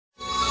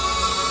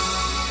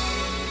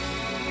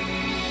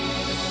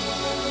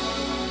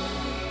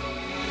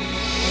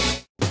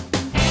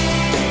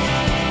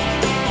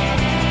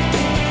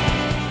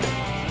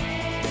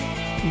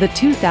the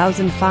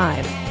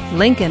 2005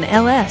 Lincoln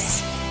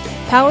LS.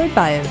 Powered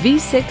by a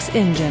V6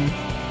 engine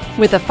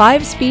with a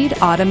 5-speed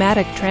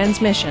automatic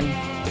transmission,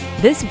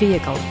 this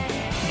vehicle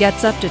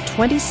gets up to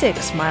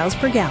 26 miles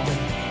per gallon.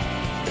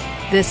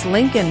 This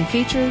Lincoln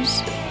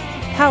features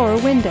power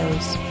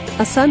windows,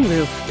 a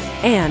sunroof,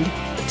 and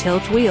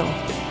tilt wheel.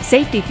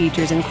 Safety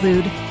features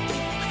include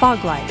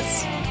fog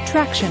lights,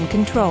 traction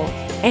control,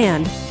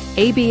 and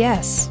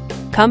ABS.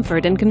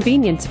 Comfort and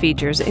convenience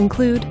features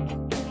include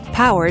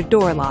power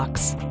door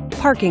locks,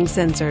 parking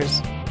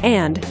sensors,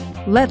 and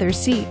leather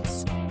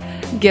seats.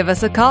 Give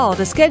us a call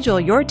to schedule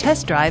your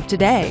test drive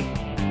today.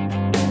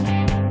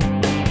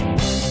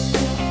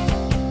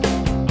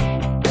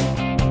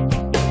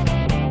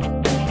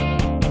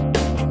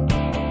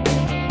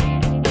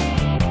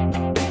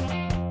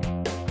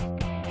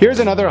 Here's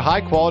another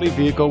high-quality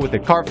vehicle with a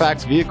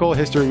Carfax Vehicle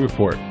History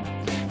Report.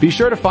 Be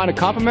sure to find a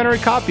complimentary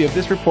copy of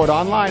this report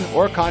online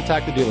or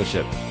contact the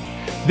dealership.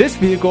 This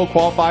vehicle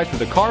qualifies for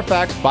the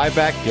Carfax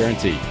Buyback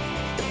Guarantee.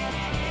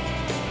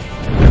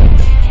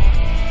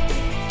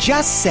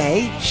 Just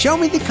say, "Show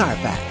me the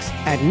Carfax"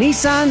 at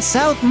Nissan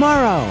South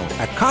Morrow,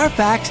 a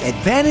Carfax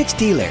Advantage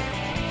dealer.